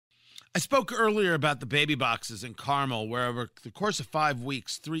I spoke earlier about the baby boxes in Carmel, where over the course of 5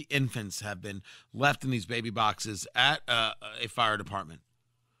 weeks, 3 infants have been left in these baby boxes at a fire department.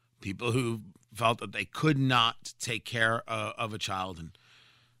 People who felt that they could not take care of a child and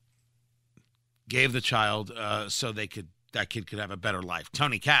gave the child so that kid could have a better life.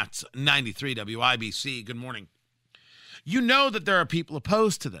 Tony Katz, 93 WIBC. Good morning. You know that there are people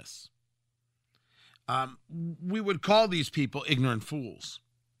opposed to this. We would call these people ignorant fools.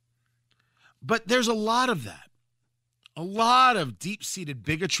 But there's a lot of that. A lot of deep-seated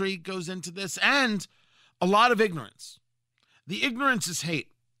bigotry goes into this, and a lot of ignorance. The ignorance is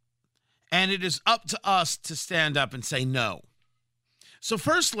hate, and it is up to us to stand up and say no. So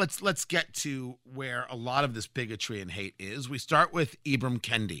first, let's get to where a lot of this bigotry and hate is. We start with Ibram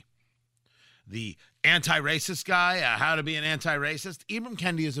Kendi, the anti-racist guy, how to be an anti-racist. Ibram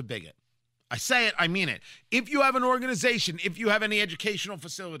Kendi is a bigot. I say it, I mean it. If you have an organization, if you have any educational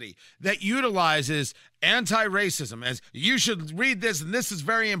facility that utilizes anti-racism, as you should read this, and this is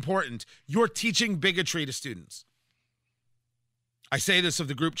very important, you're teaching bigotry to students. I say this of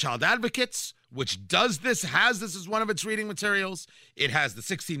the group Child Advocates, which does this, has this as one of its reading materials. It has the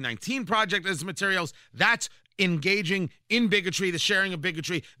 1619 Project as materials. That's engaging in bigotry, the sharing of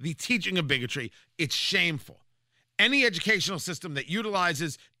bigotry, the teaching of bigotry. It's shameful. Any educational system that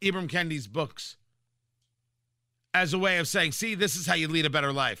utilizes Ibram Kendi's books as a way of saying, see, this is how you lead a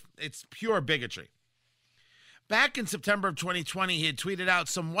better life. It's pure bigotry. Back in September of 2020, he had tweeted out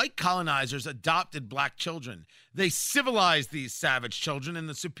some white colonizers adopted black children. They civilized these savage children in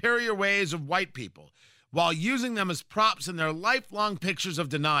the superior ways of white people while using them as props in their lifelong pictures of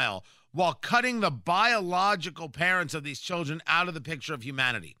denial, while cutting the biological parents of these children out of the picture of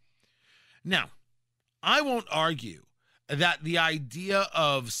humanity. Now, I won't argue that the idea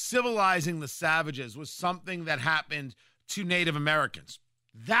of civilizing the savages was something that happened to Native Americans.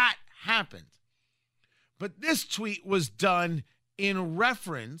 That happened. But this tweet was done in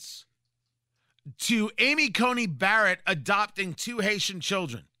reference to Amy Coney Barrett adopting 2 Haitian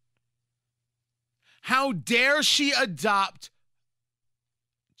children. How dare she adopt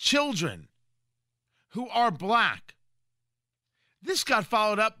children who are black? This got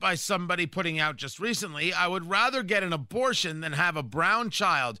followed up by somebody putting out just recently, I would rather get an abortion than have a brown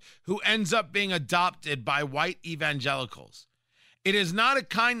child who ends up being adopted by white evangelicals. It is not a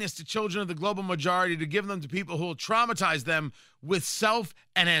kindness to children of the global majority to give them to people who will traumatize them with self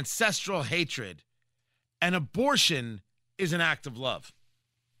and ancestral hatred. An abortion is an act of love.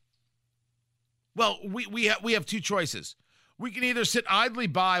 Well, we have 2 choices. We can either sit idly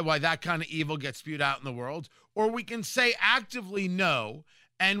by while that kind of evil gets spewed out in the world, or we can say actively no,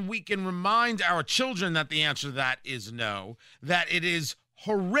 and we can remind our children that the answer to that is no, that it is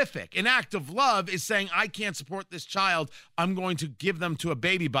horrific. An act of love is saying, I can't support this child. I'm going to give them to a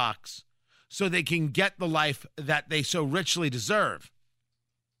baby box so they can get the life that they so richly deserve.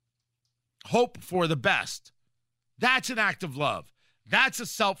 Hope for the best. That's an act of love. That's a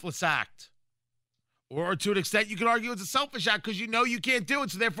selfless act. Or to an extent, you could argue it's a selfish act because you know you can't do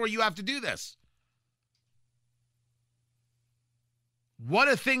it, so therefore you have to do this. What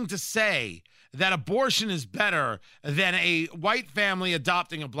a thing to say that abortion is better than a white family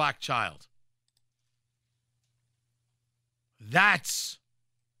adopting a black child. That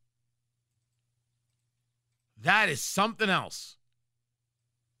is something else.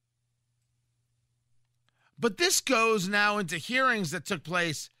 But this goes now into hearings that took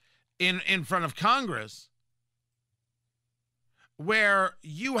place in front of Congress, where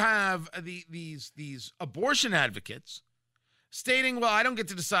you have these abortion advocates stating, well, I don't get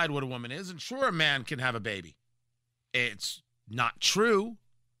to decide what a woman is, and sure, a man can have a baby. It's not true.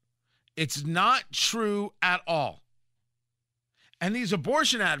 It's not true at all. And these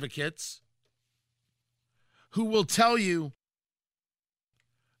abortion advocates who will tell you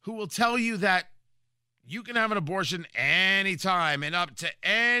that you can have an abortion anytime and up to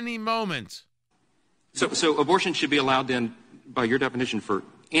any moment. So abortion should be allowed then, by your definition, for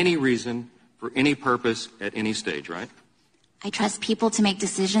any reason, for any purpose, at any stage, right? I trust people to make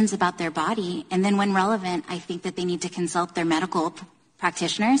decisions about their body, and then when relevant, I think that they need to consult their medical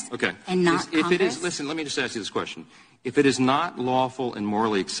practitioners. Okay. And not if Congress. it is, listen, let me just ask you this question. If it is not lawful and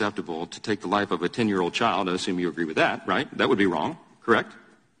morally acceptable to take the life of a 10-year-old child, I assume you agree with that, right? That would be wrong, correct?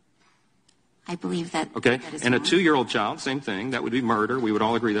 I believe that. Okay. That is and wrong. A 2-year-old child, same thing. That would be murder. We would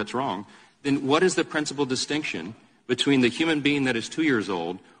all agree that's wrong. Then what is the principal distinction between the human being that is 2 years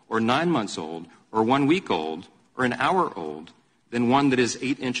old or 9 months old or 1 week old or an hour old than one that is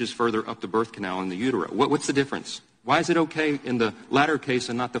 8 inches further up the birth canal in the utero? What's the difference? Why is it okay in the latter case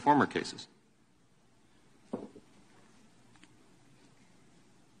and not the former cases?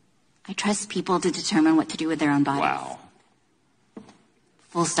 I trust people to determine what to do with their own bodies. Wow.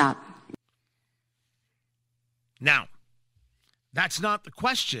 Full stop. Now, that's not the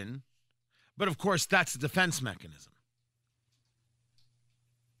question, but of course, that's the defense mechanism.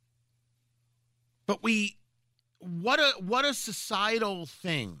 But what a societal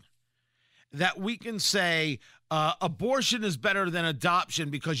thing that we can say abortion is better than adoption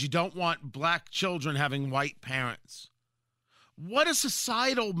because you don't want black children having white parents. What a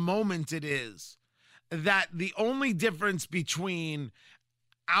societal moment it is that the only difference between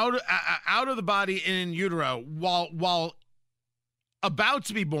out of the body and in utero while about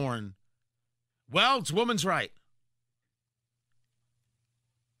to be born, well, it's woman's right.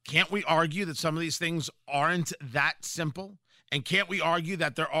 Can't we argue that some of these things aren't that simple? And can't we argue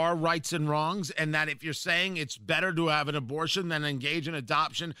that there are rights and wrongs, and that if you're saying it's better to have an abortion than engage in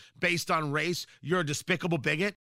adoption based on race, you're a despicable bigot?